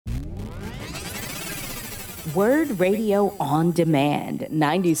Word Radio on Demand,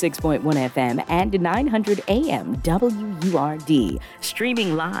 96.1 FM and 900 AM WURD,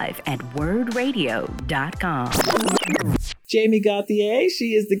 streaming live at wordradio.com. Jamie Gauthier,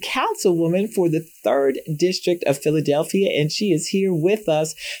 she is the councilwoman for the 3rd District of Philadelphia, and she is here with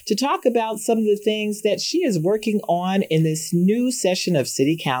us to talk about some of the things that she is working on in this new session of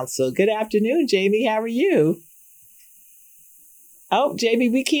City Council. Good afternoon, Jamie. How are you? Oh, Jamie,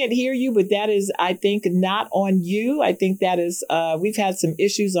 we can't hear you, but that is, I think, not on you. I think that is, we've had some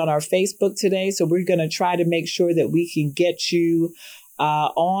issues on our Facebook today, so we're going to try to make sure that we can get you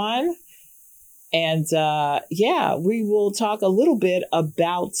on. And we will talk a little bit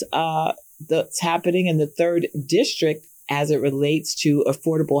about what's happening in the 3rd District as it relates to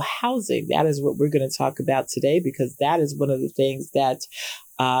affordable housing. That is what we're going to talk about today, because that is one of the things that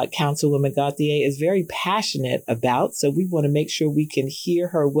Councilwoman Gauthier is very passionate about. So we want to make sure we can hear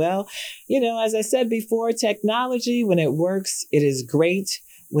her well. You know, as I said before, technology, when it works, it is great.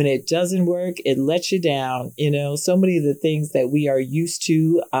 When it doesn't work, it lets you down. You know, so many of the things that we are used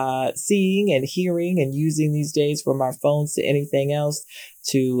to seeing and hearing and using these days, from our phones to anything else,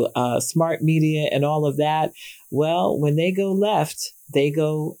 to smart media and all of that. Well, when they go left, they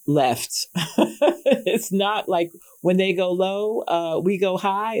go left. It's not like when they go low, we go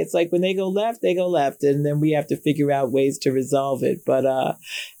high. It's like when they go left, they go left. And then we have to figure out ways to resolve it. But,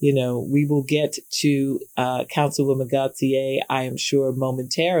 we will get to Councilwoman Gauthier, I am sure,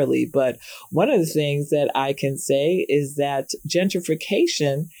 momentarily. But one of the things that I can say is that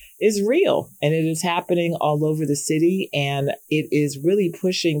gentrification is real, and it is happening all over the city. And it is really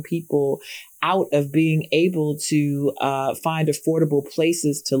pushing people out of being able to find affordable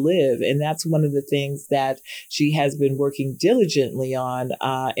places to live. And that's one of the things that she has been working diligently on.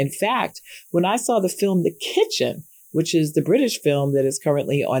 In fact, when I saw the film The Kitchen, which is the British film that is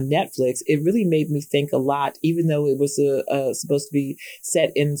currently on Netflix, it really made me think a lot, even though it was supposed to be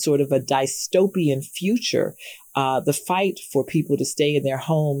set in sort of a dystopian future. The fight for people to stay in their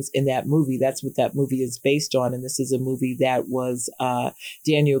homes in that movie, that's what that movie is based on. And this is a movie that was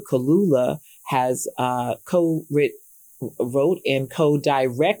Daniel Kaluuya has wrote and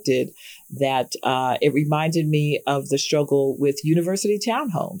co-directed, that it reminded me of the struggle with university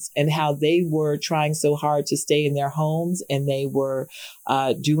townhomes and how they were trying so hard to stay in their homes, and they were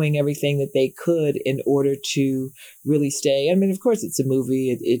doing everything that they could in order to really stay. I mean, of course, it's a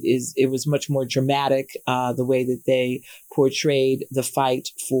movie. It was much more dramatic, the way that they portrayed the fight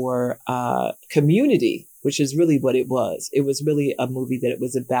for community, which is really what it was. It was really a movie that it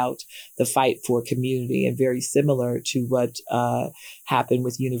was about the fight for community, and very similar to what happened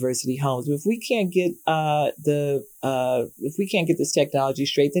with university homes. But if we can't get this technology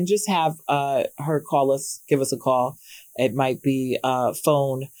straight, then just have her give us a call. It might be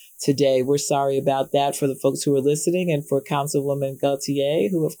phone today. We're sorry about that for the folks who are listening, and for Councilwoman Gauthier,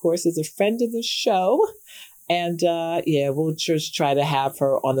 who of course is a friend of the show. And we'll just try to have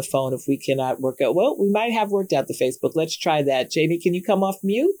her on the phone if we cannot work out. Well, we might have worked out the Facebook. Let's try that. Jamie, can you come off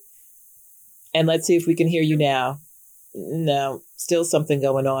mute? And let's see if we can hear you now. No, still something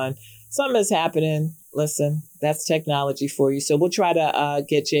going on. Something is happening. Listen, that's technology for you. So we'll try to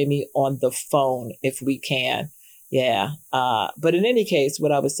get Jamie on the phone if we can. Yeah. But in any case,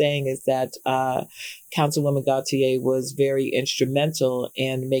 what I was saying is that Councilwoman Gauthier was very instrumental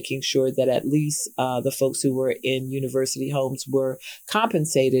in making sure that at least the folks who were in university homes were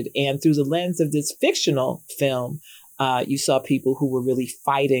compensated. And through the lens of this fictional film, you saw people who were really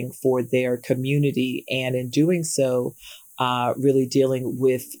fighting for their community, and in doing so, really dealing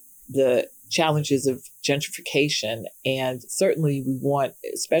with the challenges of gentrification. And certainly we want,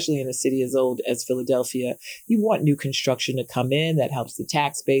 especially in a city as old as Philadelphia, you want new construction to come in that helps the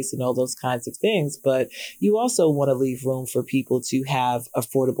tax base and all those kinds of things. But you also want to leave room for people to have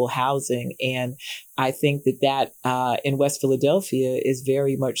affordable housing. And I think that in West Philadelphia is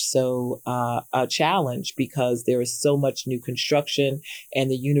very much so a challenge, because there is so much new construction, and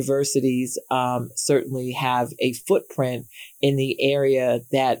the universities certainly have a footprint in the area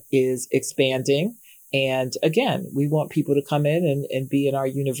that is expanding. And again, we want people to come in and be in our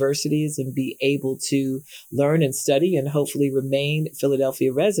universities and be able to learn and study and hopefully remain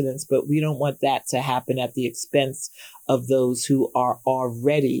Philadelphia residents. But we don't want that to happen at the expense of those who are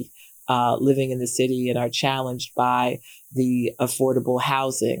already living in the city and are challenged by the affordable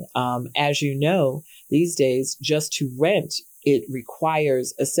housing. As you know, these days, just to rent, it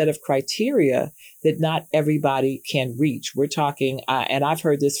requires a set of criteria that not everybody can reach. We're talking, and I've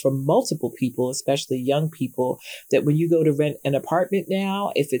heard this from multiple people, especially young people, that when you go to rent an apartment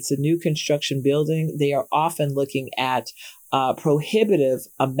now, if it's a new construction building, they are often looking at prohibitive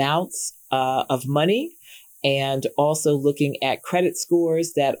amounts of money. and also looking at credit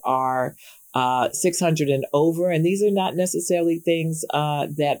scores that are 600 and over. And these are not necessarily things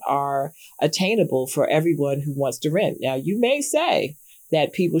that are attainable for everyone who wants to rent. Now, you may say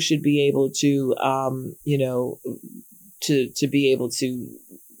that people should be able to, to be able to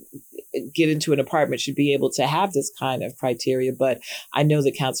get into an apartment should be able to have this kind of criteria. But I know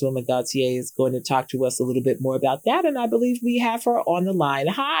that Councilwoman Gauthier is going to talk to us a little bit more about that. And I believe we have her on the line.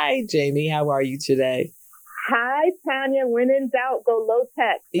 Hi, Jamie. How are you today? Hi, Tonya. When in doubt, go low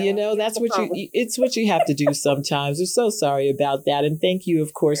tech. That's it's what you have to do sometimes. We're so sorry about that. And thank you,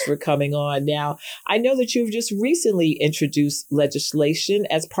 of course, for coming on. Now, I know that you've just recently introduced legislation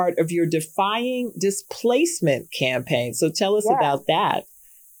as part of your Defying Displacement campaign. So tell us about that.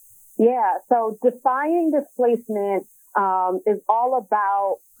 Yeah. So Defying Displacement is all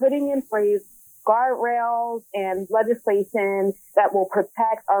about putting in place guardrails and legislation that will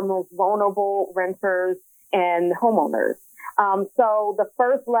protect our most vulnerable renters and homeowners. So the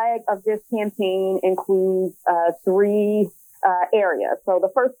first leg of this campaign includes three areas. So the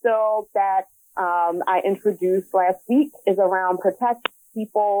first bill that I introduced last week is around protecting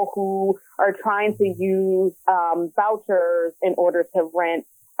people who are trying to use vouchers in order to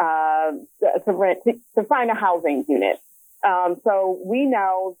find a housing unit. So we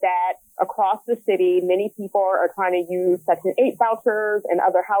know that across the city, many people are trying to use Section 8 vouchers and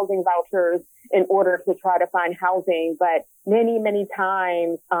other housing vouchers in order to try to find housing. But many, many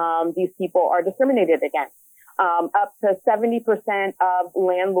times, these people are discriminated against. Up to 70% of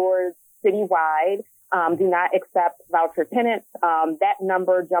landlords citywide do not accept voucher tenants. That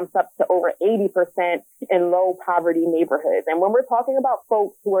number jumps up to over 80% in low poverty neighborhoods. And when we're talking about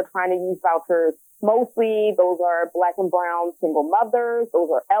folks who are trying to use vouchers, mostly those are Black and brown single mothers, those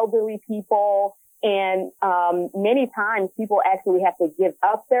are elderly people. And many times people actually have to give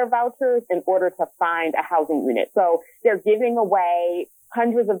up their vouchers in order to find a housing unit. So they're giving away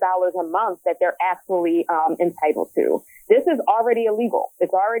hundreds of dollars a month that they're actually entitled to. This is already illegal.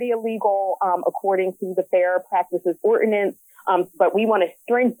 It's already illegal according to the Fair Practices Ordinance, but we want to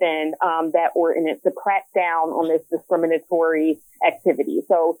strengthen that ordinance to crack down on this discriminatory activity.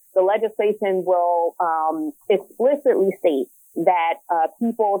 So the legislation will explicitly state that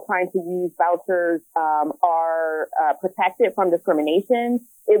people trying to use vouchers are protected from discrimination.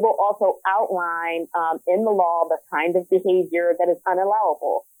 It will also outline in the law the kind of behavior that is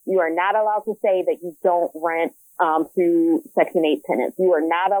unallowable. You are not allowed to say that you don't rent to Section 8 tenants. You are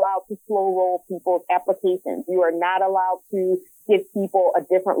not allowed to slow roll people's applications. You are not allowed to give people a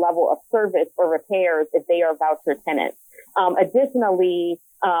different level of service or repairs if they are voucher tenants. Additionally,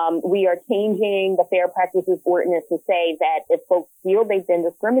 we are changing the Fair Practices Ordinance to say that if folks feel they've been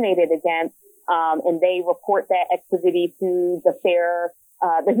discriminated against, and they report that activity to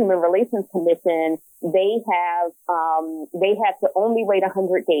the Human Relations Commission, they have to only wait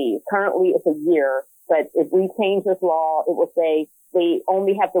 100 days. Currently, it's a year, but if we change this law, it will say they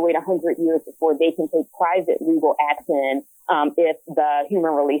only have to wait 100 years before they can take private legal action if the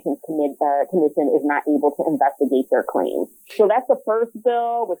Human Relations Commission is not able to investigate their claim. So that's the first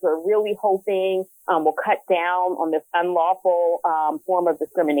bill, which we're really hoping will cut down on this unlawful form of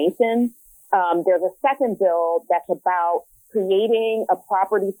discrimination. There's a second bill that's about creating a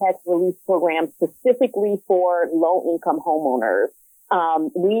property tax relief program specifically for low-income homeowners.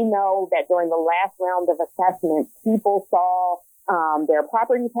 We know that during the last round of assessments, people saw their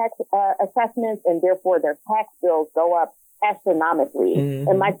property tax assessments and therefore their tax bills go up astronomically. Mm-hmm.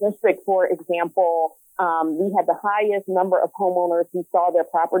 In my district, for example, we had the highest number of homeowners who saw their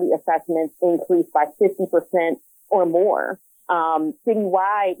property assessments increase by 50% or more.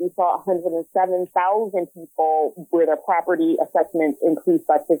 Citywide, we saw 107,000 people where their property assessments increased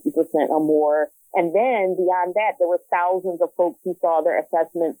by 50% or more. And then beyond that, there were thousands of folks who saw their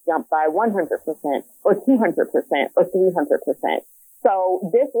assessments jump by 100% or 200% or 300%.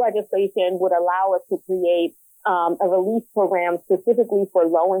 So this legislation would allow us to create a relief program specifically for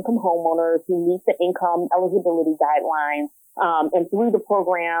low-income homeowners who meet the income eligibility guidelines. And through the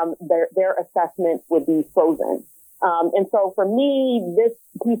program, their assessments would be frozen. And so for me, this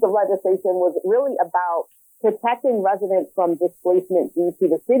piece of legislation was really about protecting residents from displacement due to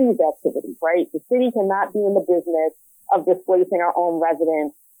the city's activities, right? The city cannot be in the business of displacing our own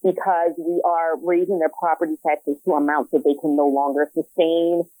residents because we are raising their property taxes to amounts that they can no longer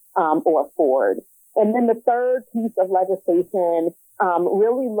sustain or afford. And then the third piece of legislation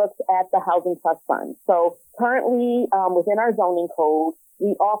really looks at the Housing Trust Fund. So currently, within our zoning code,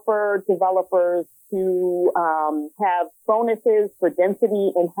 we offer developers to have bonuses for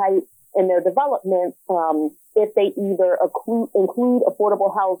density and height in their developments if they either include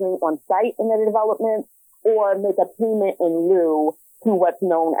affordable housing on site in their development, or make a payment in lieu to what's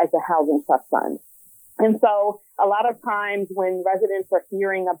known as the Housing Trust Fund. And so a lot of times when residents are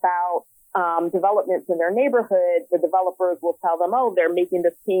hearing about developments in their neighborhood, the developers will tell them, oh, they're making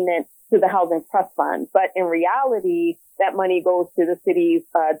this payment to the Housing Trust Fund. But in reality, that money goes to the city's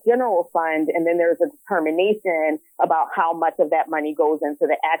general fund, and then there's a determination about how much of that money goes into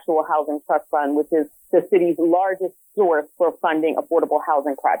the actual Housing Trust Fund, which is the city's largest source for funding affordable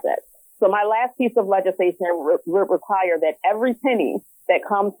housing projects. So my last piece of legislation would require that every penny that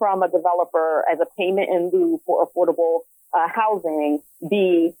comes from a developer as a payment in lieu for affordable housing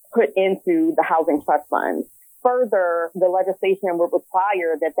be put into the Housing Trust Fund. Further, the legislation would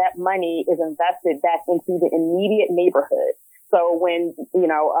require that that money is invested back into the immediate neighborhood. So when,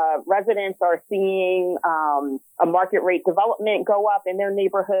 residents are seeing a market rate development go up in their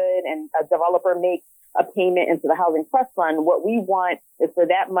neighborhood and a developer makes a payment into the Housing Trust Fund, what we want is for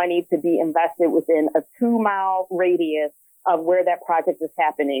that money to be invested within a 2-mile radius of where that project is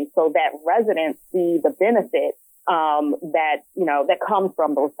happening, so that residents see the benefit that comes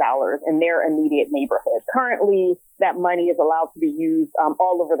from those dollars in their immediate neighborhood. Currently, that money is allowed to be used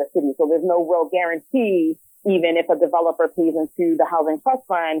all over the city, so there's no real guarantee, even if a developer pays into the Housing Trust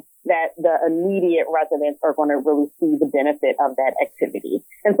Fund, that the immediate residents are going to really see the benefit of that activity.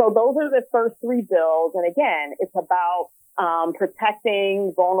 And so those are the first 3 bills. And again, it's about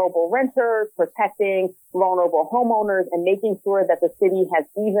protecting vulnerable renters, protecting vulnerable homeowners, and making sure that the city has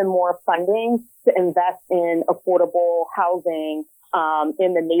even more funding to invest in affordable housing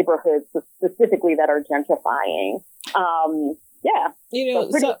in the neighborhoods specifically that are gentrifying. So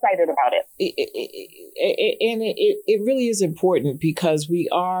pretty excited about it. It really is important because we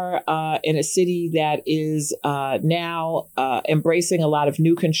are in a city that is now embracing a lot of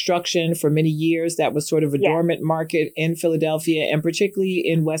new construction. For many years, that was sort of a dormant market in Philadelphia, and particularly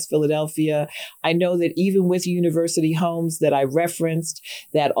in West Philadelphia. I know that even with university homes that I referenced,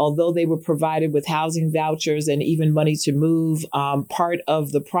 that although they were provided with housing vouchers and even money to move, part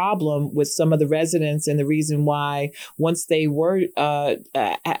of the problem with some of the residents and the reason why once they were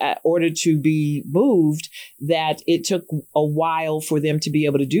ordered to be moved, that it took a while for them to be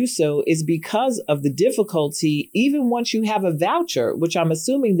able to do so is because of the difficulty, even once you have a voucher, which I'm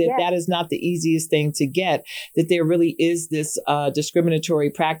assuming that that is not the easiest thing to get, that there really is this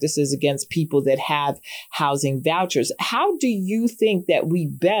discriminatory practices against people that have housing vouchers. How do you think that we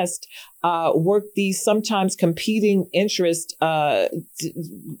best work these sometimes competing interests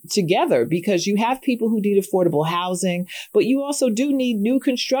together? Because you have people who need affordable housing, but you also do need new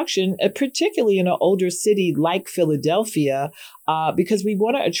construction, particularly in an older city like Philadelphia, because we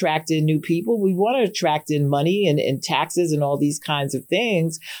want to attract in new people. We want to attract in money and taxes and all these kinds of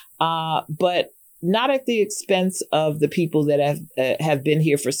things, but not at the expense of the people that have been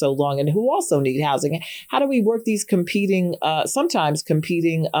here for so long and who also need housing. How do we work these sometimes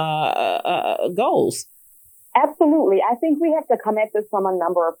competing goals? Absolutely. I think we have to come at this from a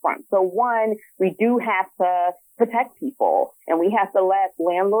number of fronts. So one, we do have to protect people, and we have to let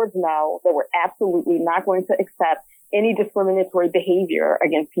landlords know that we're absolutely not going to accept any discriminatory behavior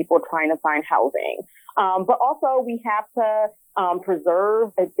against people trying to find housing. But also we have to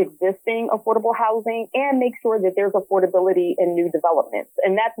preserve existing affordable housing and make sure that there's affordability in new developments.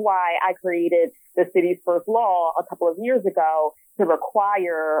 And that's why I created the city's first law a couple of years ago to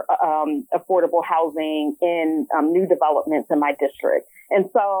require affordable housing in new developments in my district. And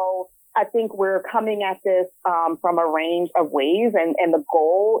so I think we're coming at this from a range of ways, and the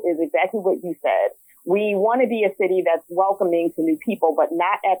goal is exactly what you said. We want to be a city that's welcoming to new people, but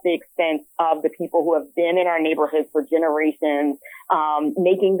not at the expense of the people who have been in our neighborhoods for generations,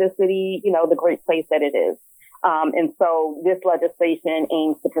 making the city, the great place that it is. And so this legislation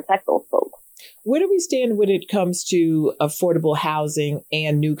aims to protect those folks. Where do we stand when it comes to affordable housing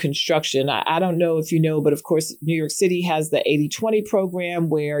and new construction? I don't know if you know, but of course, New York City has the 80-20 program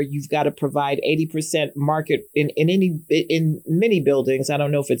where you've got to provide 80% market in many buildings. I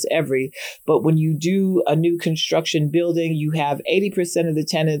don't know if it's every, but when you do a new construction building, you have 80% of the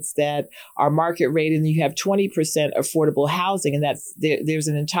tenants that are market rate, and you have 20% affordable housing. And there's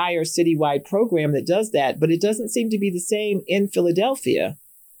an entire citywide program that does that, but it doesn't seem to be the same in Philadelphia.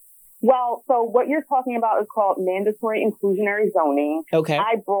 Well, so what you're talking about is called mandatory inclusionary zoning. Okay.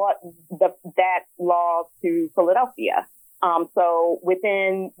 I brought that law to Philadelphia. So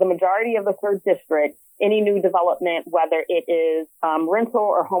within the majority of the 3rd district, any new development, whether it is rental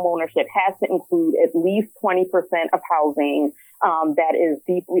or home ownership, has to include at least 20% of housing that is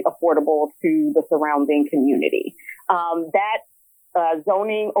deeply affordable to the surrounding community. That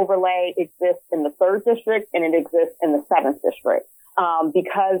zoning overlay exists in the 3rd district and it exists in the 7th district.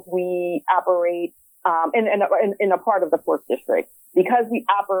 Because we operate in a part of the 4th district. Because we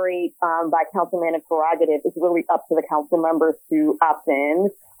operate by councilman prerogative, it's really up to the council members to opt in.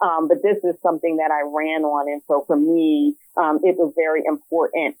 But this is something that I ran on. And so for me, it was very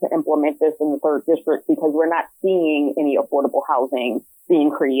important to implement this in the 3rd district because we're not seeing any affordable housing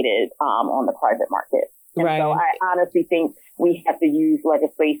being created on the private market. And right. So I honestly think we have to use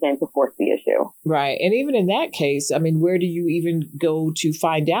legislation to force the issue. Right. And even in that case, I mean, where do you even go to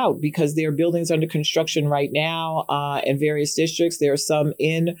find out? Because there are buildings under construction right now in various districts. There are some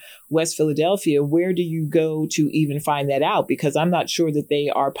in West Philadelphia. Where do you go to even find that out? Because I'm not sure that they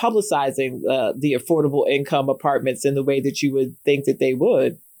are publicizing the affordable income apartments in the way that you would think that they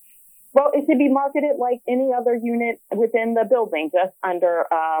would. Well, it should be marketed like any other unit within the building, just under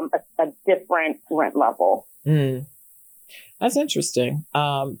a different rent level. Mm. That's interesting,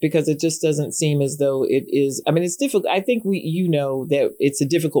 because it just doesn't seem as though it is. I mean, it's difficult. I think that it's a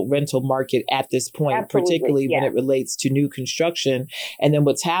difficult rental market at this point, Absolutely, particularly when it relates to new construction. And then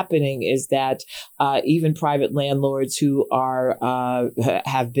what's happening is that even private landlords who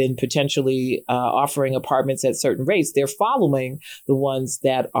have been potentially offering apartments at certain rates, they're following the ones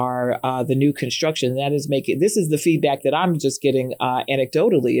that are the new construction. That is this is the feedback that I'm just getting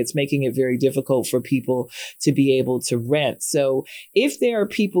anecdotally. It's making it very difficult for people to be able to rent. So if there are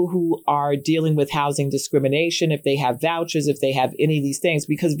people who are dealing with housing discrimination, if they have vouchers, if they have any of these things,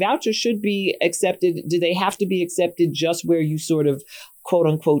 because vouchers should be accepted, do they have to be accepted just where you sort of, quote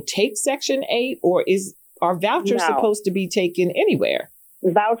unquote, take Section 8, or are vouchers supposed to be taken anywhere?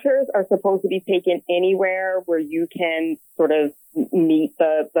 Vouchers are supposed to be taken anywhere where you can sort of meet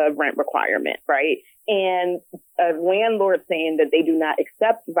the rent requirement, right? And a landlord saying that they do not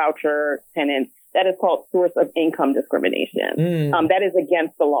accept voucher tenants, that is called source of income discrimination. That is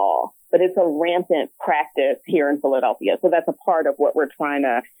against the law, but it's a rampant practice here in Philadelphia. So that's a part of what we're trying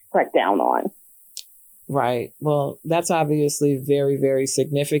to crack down on. Right. Well, that's obviously very, very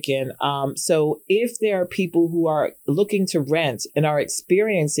significant. So if there are people who are looking to rent and are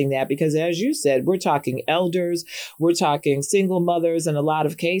experiencing that, because as you said, we're talking elders, we're talking single mothers in a lot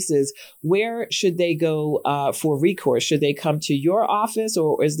of cases, where should they go for recourse? Should they come to your office,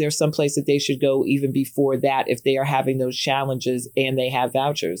 or is there some place that they should go even before that if they are having those challenges and they have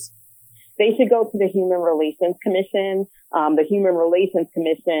vouchers? They should go to the Human Relations Commission. The Human Relations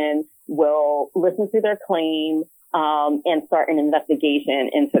Commission will listen to their claim and start an investigation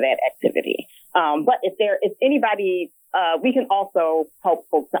into that activity. But if anybody, we can also help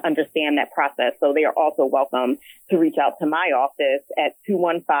folks to understand that process. So they are also welcome to reach out to my office at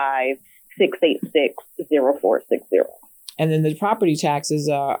 215-686-0460. And then the property taxes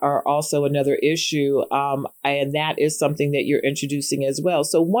are also another issue. And that is something that you're introducing as well.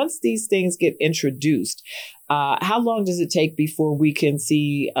 So once these things get introduced, how long does it take before we can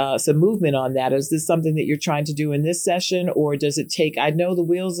see some movement on that? Is this something that you're trying to do in this session, or does it take? I know the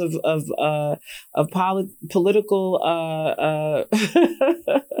wheels of political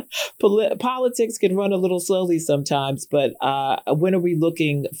politics can run a little slowly sometimes. But when are we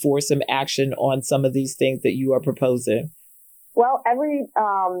looking for some action on some of these things that you are proposing? Well, every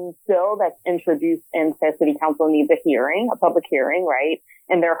bill that's introduced into City Council needs a public hearing, right?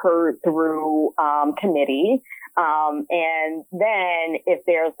 And they're heard through committee. And then if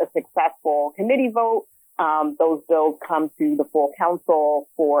there's a successful committee vote, those bills come to the full council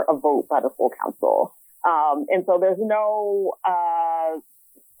for a vote by the full council. And so there's no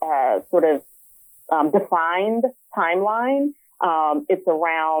sort of defined timeline. It's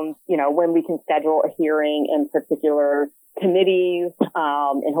around, when we can schedule a hearing in particular committees,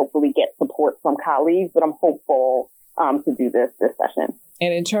 and hopefully get support from colleagues. But I'm hopeful to do this session.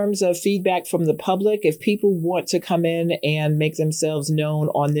 And in terms of feedback from the public, if people want to come in and make themselves known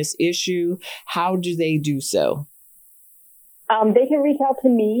on this issue, how do they do so? They can reach out to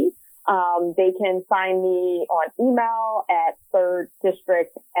me. They can find me on email at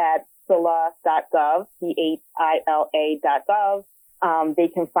thirddistrict@phila.gov, phila.gov. They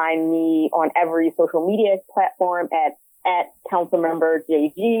can find me on every social media platform at Councilmember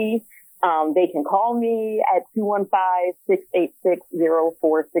JG. They can call me at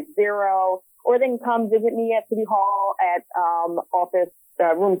 215-686-0460, or they can come visit me at City Hall at office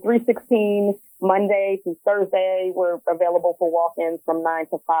room 316, Monday through Thursday. We're available for walk-ins from 9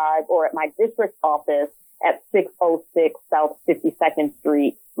 to 5, or at my district office at 606 South 52nd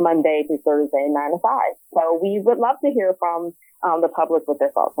Street, Monday through Thursday, 9 to 5. So we would love to hear from the public with their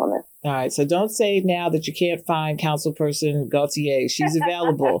thoughts on this. All right. So don't say now that you can't find Councilperson Gauthier. She's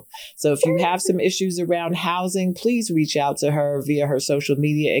available. So if you have some issues around housing, please reach out to her via her social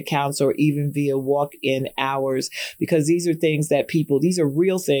media accounts or even via walk-in hours, because these are things that these are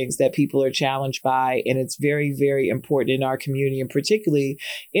real things that people are challenged by. And it's very, very important in our community, and particularly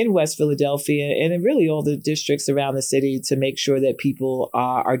in West Philadelphia and in really all the districts around the city, to make sure that people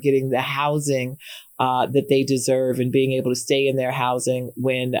are getting the housing that they deserve and being able to stay in their housing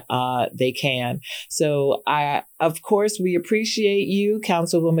when they can. So of course, we appreciate you,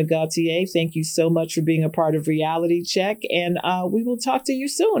 Councilwoman Gauthier. Thank you so much for being a part of Reality Check. And we will talk to you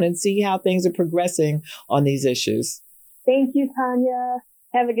soon and see how things are progressing on these issues. Thank you, Tonya.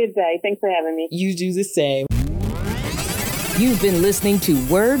 Have a good day. Thanks for having me. You do the same. You've been listening to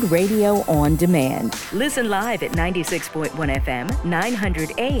Word Radio On Demand. Listen live at 96.1 FM,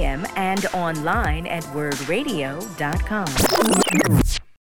 900 AM, and online at wordradio.com.